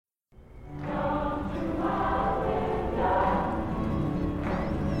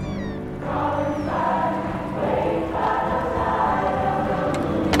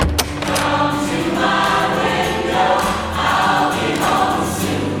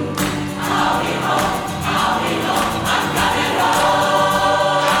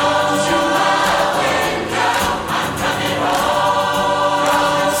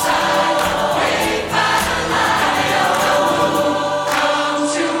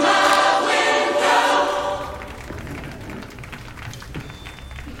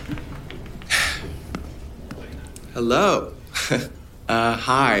Hello.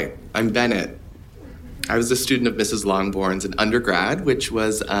 Hi, I'm Bennett. I was a student of Mrs. Longbourn's in undergrad, which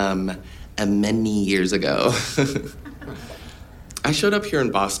was, many years ago. I showed up here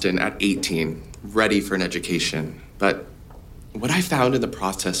in Boston at 18, ready for an education. But what I found in the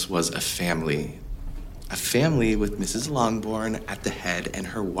process was a family. A family with Mrs. Longbourn at the head and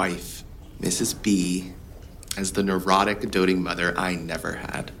her wife, Mrs. B, as the neurotic, doting mother I never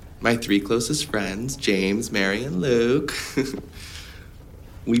had. My 3 closest friends, James, Mary, and Luke,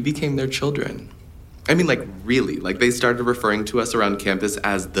 we became their children. I mean, like, really. Like, they started referring to us around campus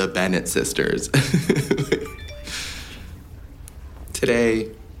as the Bennett sisters. Today,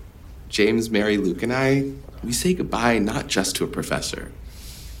 James, Mary, Luke, and I, we say goodbye not just to a professor,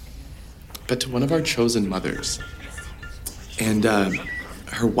 but to one of our chosen mothers. And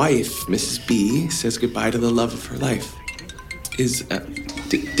her wife, Mrs. B, says goodbye to the love of her life.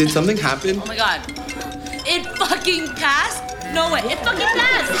 Did something happen? Oh my God. It fucking passed? No way, it fucking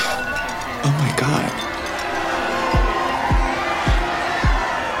passed! Oh my God.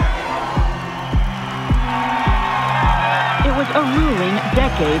 It was a ruling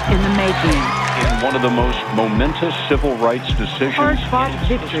decade in the making. In one of the most momentous civil rights decisions, Hard-fought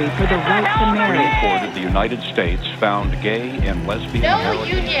victory for the right to marry. Court of the United States found gay and lesbian No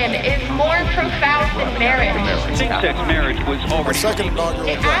union is more profound than marriage. Same-sex marriage was already... Second inaugural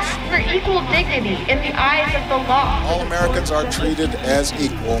It address. asks for equal dignity in the eyes of the law. All Americans are treated as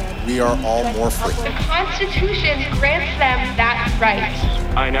equal. We are all more free. The Constitution grants them that right.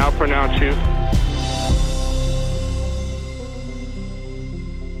 I now pronounce you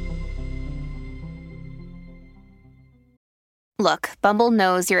Look, Bumble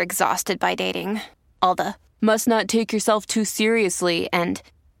knows you're exhausted by dating. All the, must not take yourself too seriously, and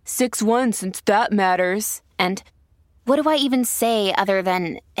 6'1" since that matters, and what do I even say other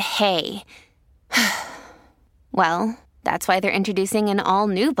than, hey? Well, that's why they're introducing an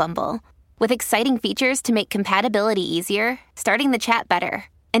all-new Bumble, with exciting features to make compatibility easier, starting the chat better,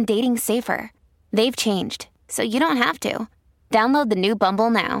 and dating safer. They've changed, so you don't have to. Download the new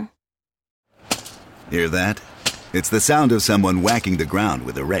Bumble now. Hear that? It's the sound of someone whacking the ground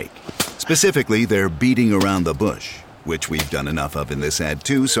with a rake. Specifically, they're beating around the bush, which we've done enough of in this ad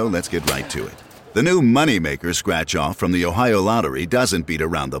too, so let's get right to it. The new Money Maker scratch-off from the Ohio Lottery doesn't beat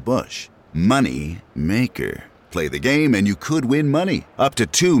around the bush. Money Maker. Play the game and you could win money, up to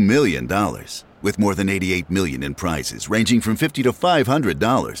 $2 million. With more than $88 million in prizes, ranging from $50 to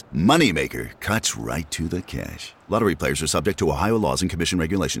 $500, Money Maker cuts right to the cash. Lottery players are subject to Ohio laws and commission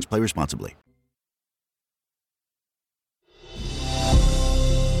regulations. Play responsibly.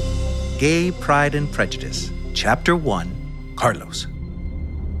 Gay Pride and Prejudice, Chapter 1, Carlos.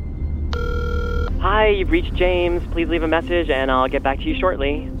 Hi, you've reached James. Please leave a message and I'll get back to you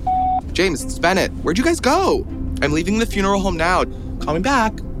shortly. James, it's Bennett. Where'd you guys go? I'm leaving the funeral home now. Call me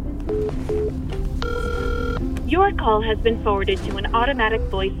back. Your call has been forwarded to an automatic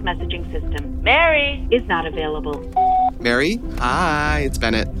voice messaging system. Mary is not available. Mary? Hi, it's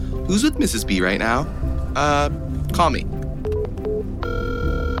Bennett. Who's with Mrs. B right now? Call me.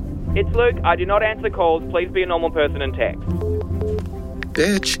 It's Luke. I do not answer calls. Please be a normal person and text.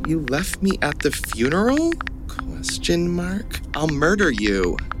 Bitch, you left me at the funeral? Question mark. I'll murder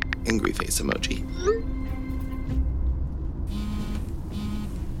you. Angry face emoji.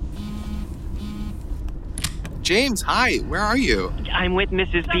 James, hi. Where are you? I'm with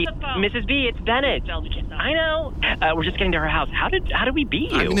Mrs. B. Mrs. B, it's Bennett. I know. We're just getting to her house. How did we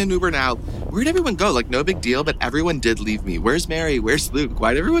beat you? I'm in an Uber now. Where'd everyone go? Like, no big deal, but everyone did leave me. Where's Mary? Where's Luke?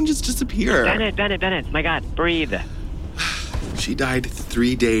 Why'd everyone just disappear? Bennett. My God, breathe. She died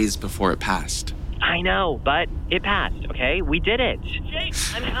 3 days before it passed. I know, but it passed, okay? We did it. Jake,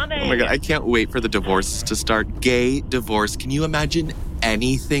 I'm coming. Oh my God, I can't wait for the divorces to start. Gay divorce. Can you imagine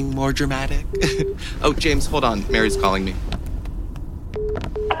anything more dramatic? Oh, James, hold on. Mary's calling me.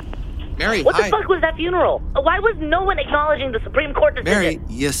 Mary, What hi. the fuck was that funeral? Why was no one acknowledging the Supreme Court decision? Mary,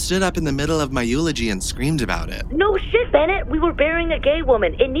 you stood up in the middle of my eulogy and screamed about it. No shit, Bennett. We were burying a gay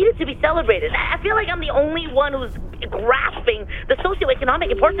woman. It needed to be celebrated. I feel like I'm the only one who's grasping the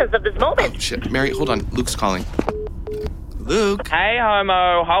socioeconomic importance of this moment. Oh, shit. Mary, hold on. Luke's calling. Luke? Hey,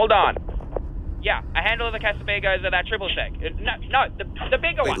 homo. Hold on. Yeah, a handle of the Casabegos of that triple sec. No, the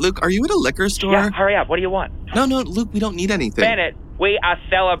bigger Wait, one. Luke, are you at a liquor store? Yeah, hurry up. What do you want? No, Luke, we don't need anything. Bennett, we are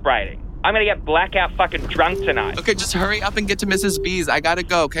celebrating. I'm gonna get blackout fucking drunk tonight. Okay, just hurry up and get to Mrs. B's. I gotta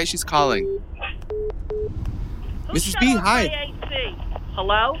go, okay? She's calling. Mrs. B, hi.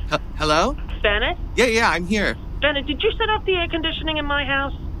 Hello? Hello? Bennett? Yeah, I'm here. Bennett, did you set off the air conditioning in my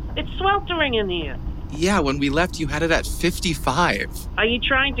house? It's sweltering in here. Yeah, when we left, you had it at 55. Are you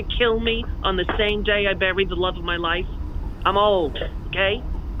trying to kill me on the same day I buried the love of my life? I'm old, okay?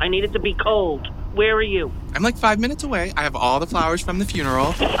 I need it to be cold. Where are you? I'm like 5 minutes away. I have all the flowers from the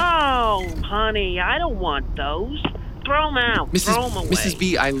funeral. Oh, honey, I don't want those. Throw them out. Throw them away. Mrs.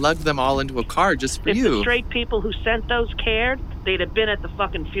 B, I lugged them all into a car just for If you. the straight people who sent those cared, they'd have been at the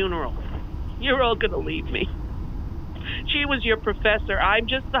fucking funeral. You're all gonna leave me. She was your professor. I'm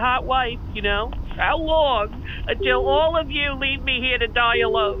just the hot wife, you know? How long? Until all of you leave me here to die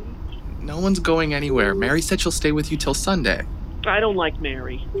alone. No one's going anywhere. Mary said she'll stay with you till Sunday. I don't like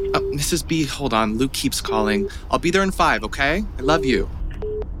Mary. Mrs. B, hold on. Luke keeps calling. I'll be there in 5, okay? I love you.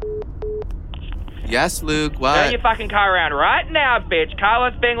 Yes, Luke, what? Turn your fucking car around right now, bitch.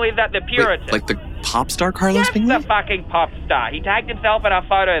 Carlos Bingley's at the Puritan. Wait, like the pop star Carlos Bingley? Yes, the fucking pop star. He tagged himself in our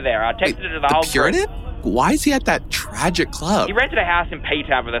photo there. I texted it to the whole Puritan? group. Why is he at that tragic club? He rented a house in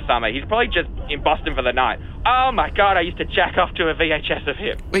P-Town for the summer. He's probably just in Boston for the night. Oh my god, I used to jack off to a VHS of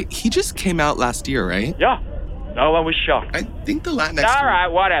him. Wait, he just came out last year, right? Yeah. No one was shocked. I think the Latinx... Alright,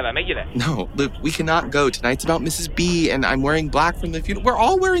 whatever. Meet you there. No, Luke, we cannot go. Tonight's about Mrs. B, and I'm wearing black from the funeral. We're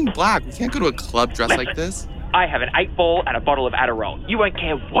all wearing black. We can't go to a club dressed like this. I have an 8-ball and a bottle of Adderall. You won't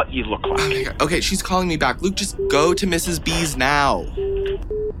care what you look like. Oh my God. Okay, she's calling me back. Luke, just go to Mrs. B's now.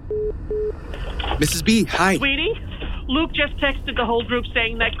 Mrs. B, hi. Sweetie, Luke just texted the whole group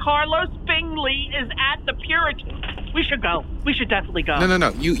saying that Carlos Bingley is at the Puritan. We should go. We should definitely go. No.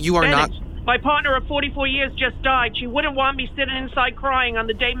 You are Bennett, not... My partner of 44 years just died. She wouldn't want me sitting inside crying on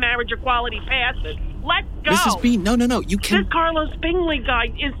the day marriage equality passes. Let's go. Mrs. B, no. You can... This Carlos Bingley guy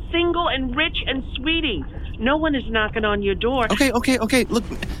is single and rich and sweetie. No one is knocking on your door. Okay. Look,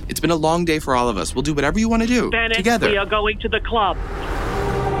 it's been a long day for all of us. We'll do whatever you want to do. Bennett, together. We are going to the club.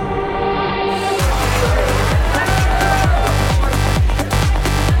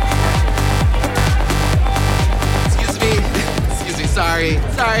 Excuse me. Sorry.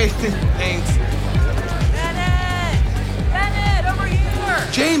 Thanks. Bennett, over here.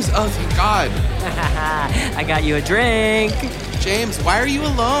 James, oh, thank God. I got you a drink. James, why are you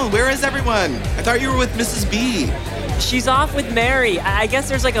alone? Where is everyone? I thought you were with Mrs. B. She's off with Mary. I guess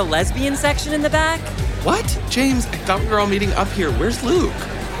there's like a lesbian section in the back. What? James, I thought we were all meeting up here. Where's Luke?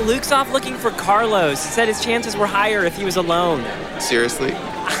 Luke's off looking for Carlos. He said his chances were higher if he was alone. Seriously?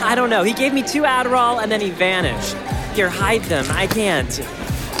 I don't know. He gave me 2 Adderall and then he vanished. Here, hide them. I can't.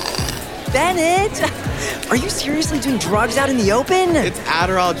 Bennett! Are you seriously doing drugs out in the open? It's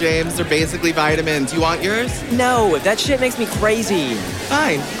Adderall, James. They're basically vitamins. You want yours? No, that shit makes me crazy.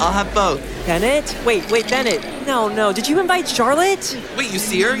 Fine, I'll have both. Bennett? Wait, Bennett. No. Did you invite Charlotte? Wait, you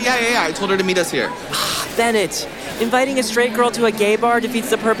see her? Yeah. I told her to meet us here. Bennett, inviting a straight girl to a gay bar defeats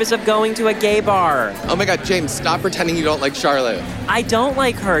the purpose of going to a gay bar. Oh my God, James, stop pretending you don't like Charlotte. I don't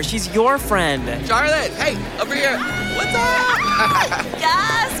like her. She's your friend. Charlotte, hey, over here. What's up?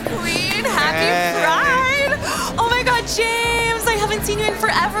 Yes, Queen. Happy Pride. Oh my God, James. I haven't seen you in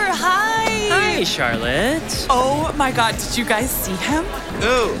forever. Hi. Hi, Charlotte. Oh my God, did you guys see him?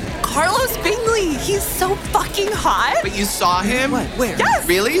 Who? Carlos Bingley. He's so fucking hot. But you saw him? What? Where? Yes.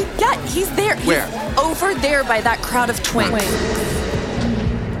 Really? Yeah, he's there. Where? He's over there by that crowd of twins.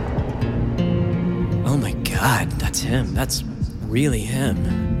 Oh my God, that's him. That's really him.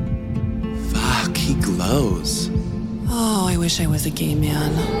 Fuck, he glows. Oh, I wish I was a gay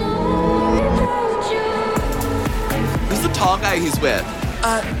man. Who's the tall guy he's with?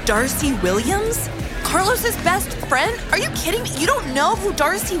 Darcy Williams? Carlos's best friend? Are you kidding me? You don't know who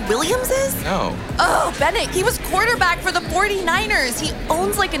Darcy Williams is? No. Oh, Bennett, he was quarterback for the 49ers. He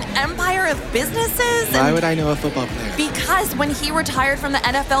owns like an empire of businesses. Why would I know a football player? Because when he retired from the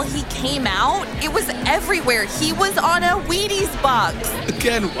NFL, he came out. It was everywhere. He was on a Wheaties box.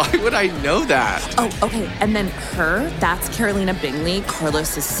 Again, why would I know that? Oh, okay. And then that's Carolina Bingley,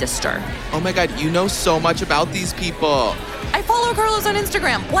 Carlos's sister. Oh my God, you know so much about these people. I follow Carlos on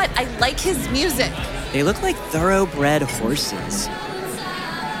Instagram. What? I like his music. They look like thoroughbred horses.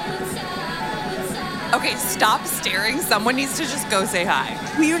 Okay, stop staring. Someone needs to just go say hi.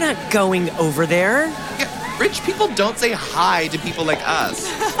 We're not going over there. Yeah, rich people don't say hi to people like us.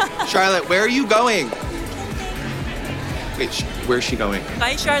 Charlotte, where are you going? Wait, where's she going?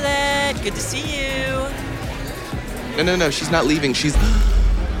 Bye, Charlotte. Good to see you. No, she's not leaving. She's...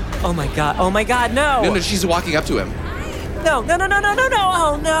 Oh my God, no. No, she's walking up to him. No.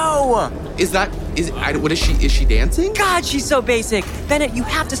 Oh, no. What is she? Is she dancing? God, she's so basic. Bennett, you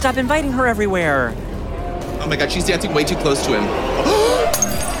have to stop inviting her everywhere. Oh my God, she's dancing way too close to him.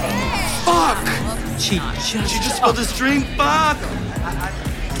 Fuck! She just spilled his drink. Fuck!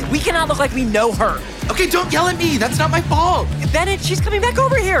 We cannot look like we know her. Okay, don't yell at me. That's not my fault. Bennett, she's coming back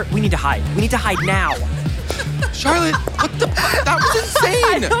over here. We need to hide. We need to hide now. Charlotte, what the? That was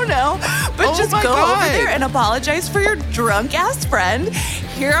insane. I don't know, but just go God. over there and apologize for your drunk-ass friend.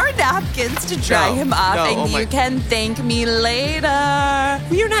 Here are napkins to dry him off, and you can thank me later.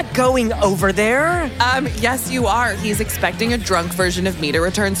 We are not going over there. Yes, you are. He's expecting a drunk version of me to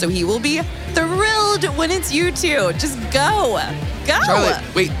return, so he will be thrilled when it's you two. Just go. Go. Charlotte,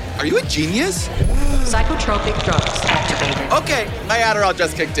 wait, are you a genius? Psychotropic drugs activated. Okay, my Adderall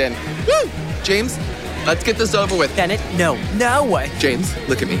just kicked in. Woo! James, let's get this over with. Bennett, no. James,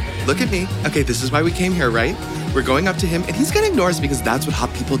 look at me. Look at me. Okay, this is why we came here, right? We're going up to him, and he's gonna ignore us because that's what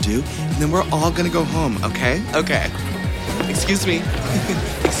hot people do, and then we're all gonna go home, okay? Okay. Excuse me.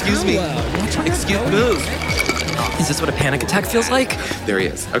 Excuse me. Excuse me. Is this what a panic attack feels like? There he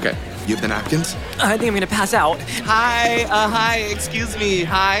is. Okay. You have the napkins? I think I'm gonna pass out. Hi, excuse me.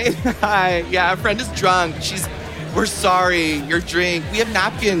 Hi. Yeah, our friend is drunk. We're sorry. Your drink. We have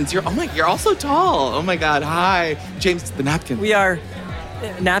napkins. You're all so tall. Oh my God. Hi. James, the napkin. We are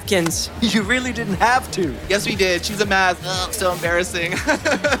napkins. You really didn't have to. Yes, we did. She's a mess. Ugh, so embarrassing.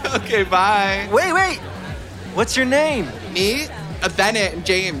 Okay, bye. Wait. What's your name? Me? Bennett and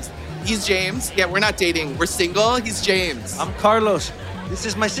James. He's James. Yeah, we're not dating. We're single. He's James. I'm Carlos. This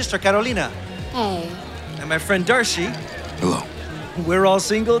is my sister, Carolina. Hey. And my friend Darcy. Hello. We're all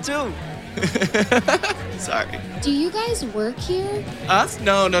single too. Sorry. Do you guys work here? Us?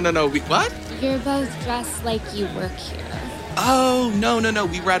 No. What? You're both dressed like you work here. Oh, no.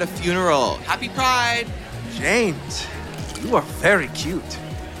 We were at a funeral. Happy Pride. James, you are very cute.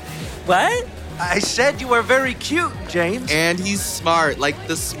 What? I said you are very cute, James. And he's smart, like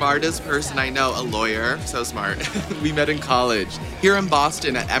the smartest person I know, a lawyer. So smart. We met in college. Here in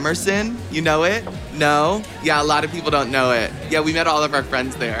Boston at Emerson. You know it? No? Yeah, a lot of people don't know it. Yeah, we met all of our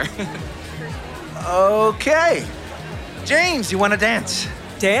friends there. Okay. James, you want to dance?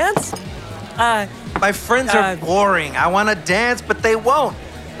 Dance? My friends are boring. I want to dance, but they won't.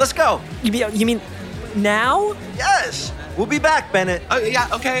 Let's go. You mean now? Yes. We'll be back, Bennett. Oh, yeah,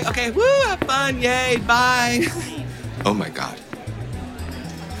 okay. Woo, have fun. Yay, bye. Oh, my God.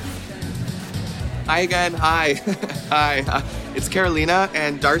 Hi again. Hi. Hi. It's Carolina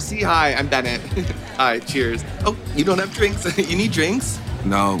and Darcy. Hi, I'm Bennett. Hi, cheers. Oh, you don't have drinks? You need drinks?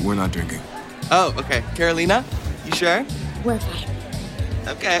 No, we're not drinking. Oh, okay. Carolina, you sure? We're fine.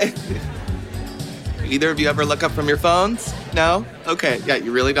 Okay. Either of you ever look up from your phones? No? Okay, yeah,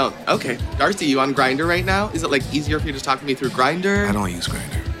 you really don't. Okay. Darcy, you on Grindr right now? Is it easier for you to talk to me through Grindr? I don't use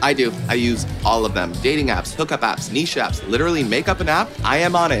Grindr. I do. I use all of them. Dating apps, hookup apps, niche apps, literally make up an app. I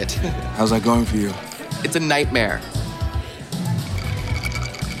am on it. How's that going for you? It's a nightmare.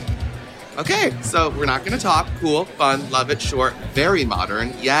 Okay, so we're not gonna talk. Cool, fun, love it, short, very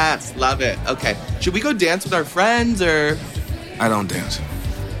modern. Yes, love it. Okay, should we go dance with our friends or? I don't dance.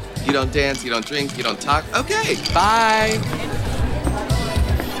 You don't dance, you don't drink, you don't talk. Okay, bye.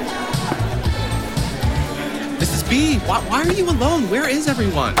 Mrs. B, why are you alone? Where is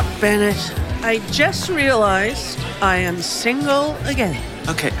everyone? Bennett, I just realized I am single again.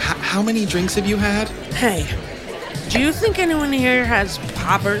 Okay, how many drinks have you had? Hey, do you think anyone here has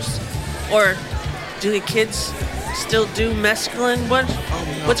poppers? Or do the kids still do mescaline?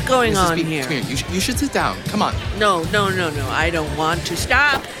 What's going on here? Come here. You should sit down. Come on. No. I don't want to.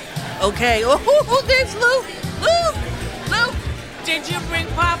 Stop. Okay. Oh, there's Luke. Luke, did you bring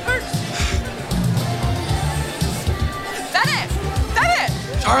poppers? Bennett!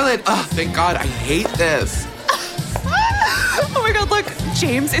 Charlotte! Oh, thank God. I hate this. Oh my God, look.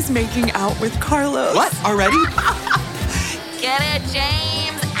 James is making out with Carlos. What? Already? Get it, James?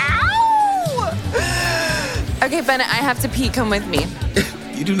 Okay, Bennett, I have to pee. Come with me.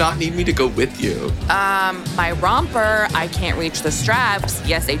 You do not need me to go with you. My romper, I can't reach the straps.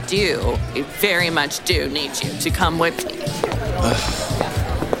 Yes, I do. I very much do need you to come with me.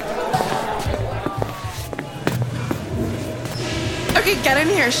 Okay, get in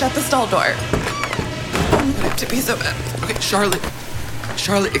here. Shut the stall door. I have to pee so bad. Okay,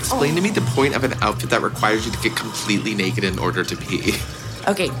 Charlotte, explain to me the point of an outfit that requires you to get completely naked in order to pee.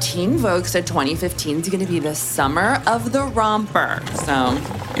 Okay, Teen Vogue said 2015 is going to be the summer of the romper, so...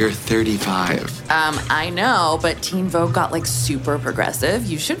 You're 35. I know, but Teen Vogue got, super progressive.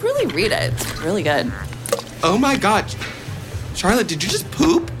 You should really read it. It's really good. Oh my God. Charlotte, did you just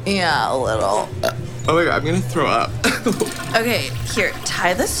poop? Yeah, a little. Oh my God, I'm going to throw up. Okay, here,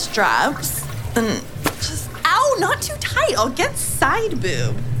 tie the straps. And just... Ow, not too tight. I'll get side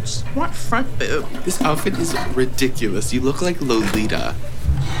boob. Just want front boob. This outfit is ridiculous. You look like Lolita.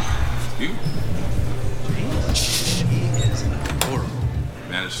 She is adorable.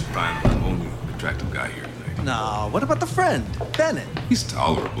 Managed to find a whole new attractive guy here tonight. No, what about the friend, Bennett? He's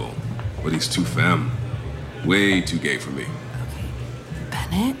tolerable, but he's too femme. Way too gay for me.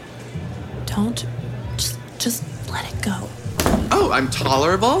 Bennett, don't. Just let it go. Oh, I'm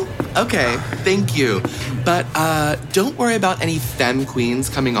tolerable? Okay, thank you. But don't worry about any femme queens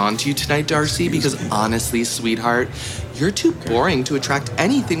coming on to you tonight, Darcy, because honestly, sweetheart, you're too boring to attract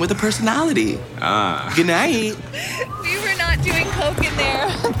anything with a personality. Ah. Good night. We were not doing coke in there.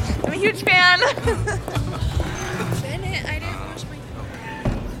 I'm a huge fan. Bennett, I didn't wash my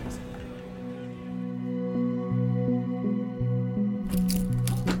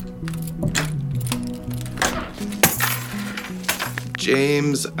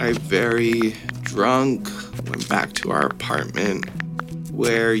James, I very drunk, went back to our apartment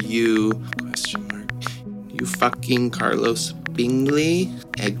where you, ? You fucking Carlos Bingley,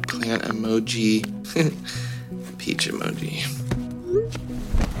 eggplant emoji, peach emoji.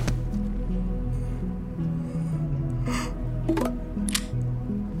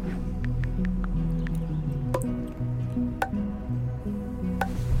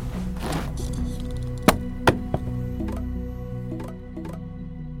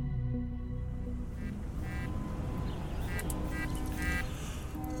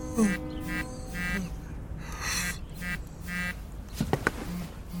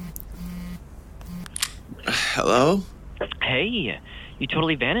 Hello? Hey, you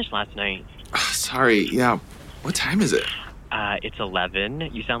totally vanished last night. Sorry, yeah. What time is it? It's 11.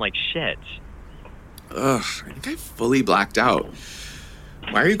 You sound like shit. Ugh, I think I fully blacked out.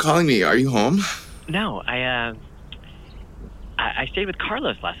 Why are you calling me? Are you home? No, I stayed with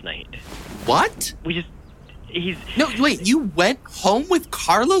Carlos last night. What? He's... No, wait, you went home with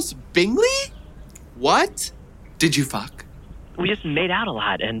Carlos Bingley? What? Did you fuck? We just made out a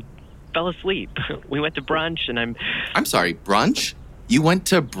lot and fell asleep. We went to brunch and I'm sorry, brunch? You went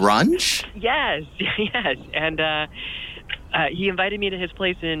to brunch? Yes. And, he invited me to his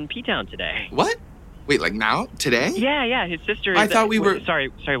place in P-Town today. What? Wait, like now? Today? Yeah, his sister... I thought we were... Sorry,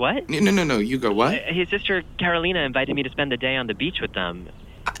 what? No, you go what? His sister Carolina invited me to spend the day on the beach with them.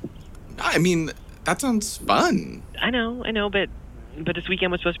 I mean, that sounds fun. I know, but this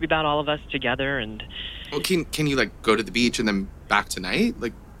weekend was supposed to be about all of us together and... Well, can you, like, go to the beach and then back tonight?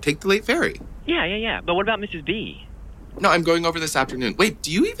 Like, take the late ferry. Yeah. But what about Mrs. B? No, I'm going over this afternoon. Wait,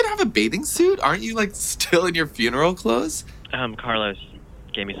 do you even have a bathing suit? Aren't you, like, still in your funeral clothes? Carlos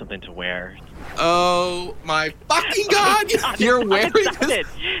gave me something to wear. Oh, my fucking God! You're wearing this?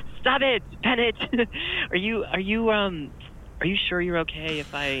 Stop it, Bennett. Are you sure you're okay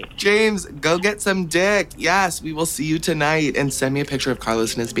if I... James, go get some dick. Yes, we will see you tonight. And send me a picture of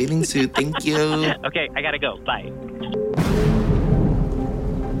Carlos in his bathing suit. Thank you. Okay, I gotta go. Bye.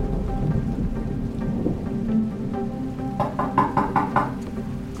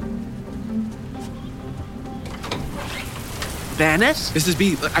 Bennett? Mrs.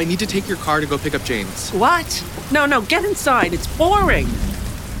 B, I need to take your car to go pick up James. What? No, get inside. It's boring.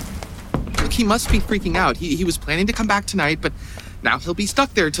 Look, he must be freaking out. He was planning to come back tonight, but now he'll be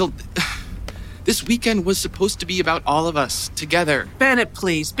stuck there till... This weekend was supposed to be about all of us together. Bennett,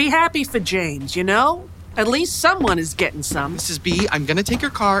 please, be happy for James, you know? At least someone is getting some. Mrs. B, I'm gonna take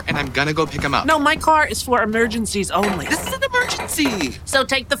your car and I'm gonna go pick him up. No, my car is for emergencies only. This is an emergency. So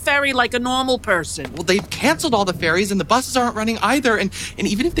take the ferry like a normal person. Well, they've canceled all the ferries and the buses aren't running either. And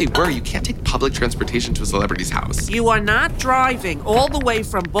even if they were, you can't take public transportation to a celebrity's house. You are not driving all the way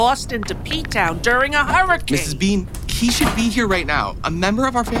from Boston to P-Town during a hurricane. Mrs. Bean, he should be here right now. A member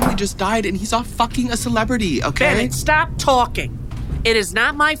of our family just died and he's off fucking a celebrity, okay? Bennett, stop talking. It is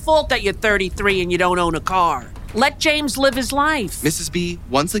not my fault that you're 33 and you don't own a car. Let James live his life. Mrs. B,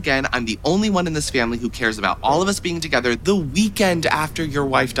 once again, I'm the only one in this family who cares about all of us being together the weekend after your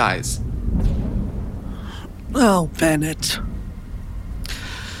wife dies. Oh, Bennett.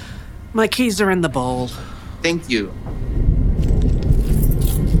 My keys are in the bowl. Thank you.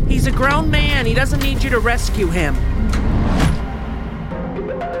 He's a grown man. He doesn't need you to rescue him.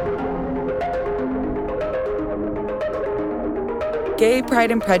 Gay Pride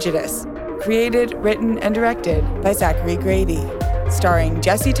and Prejudice. Created, written, and directed by Zachary Grady. Starring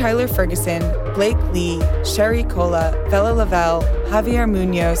Jesse Tyler Ferguson, Blake Lee, Sherry Cola, Bella Lavelle, Javier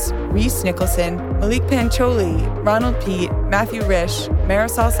Munoz, Reese Nicholson, Malik Pancholi, Ronald Pete, Matthew Risch,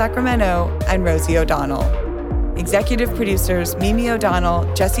 Marisol Sacramento, and Rosie O'Donnell. Executive producers Mimi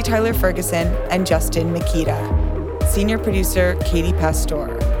O'Donnell, Jesse Tyler Ferguson, and Justin Makita. Senior producer Katie Pastor.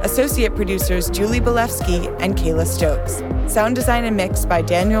 Associate producers Julie Belewski and Kayla Stokes. Sound design and mix by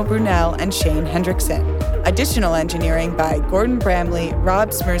Daniel Brunel and Shane Hendrickson. Additional engineering by Gordon Bramley,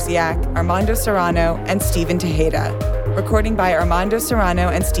 Rob Smerziak, Armando Serrano, and Stephen Tejeda. Recording by Armando Serrano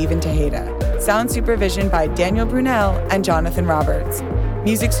and Stephen Tejeda. Sound supervision by Daniel Brunel and Jonathan Roberts.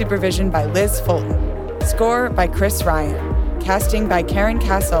 Music supervision by Liz Fulton. Score by Chris Ryan. Casting by Karen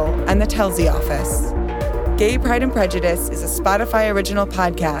Castle and the Telsey Office. Gay Pride and Prejudice is a Spotify original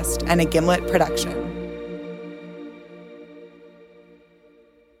podcast and a Gimlet production.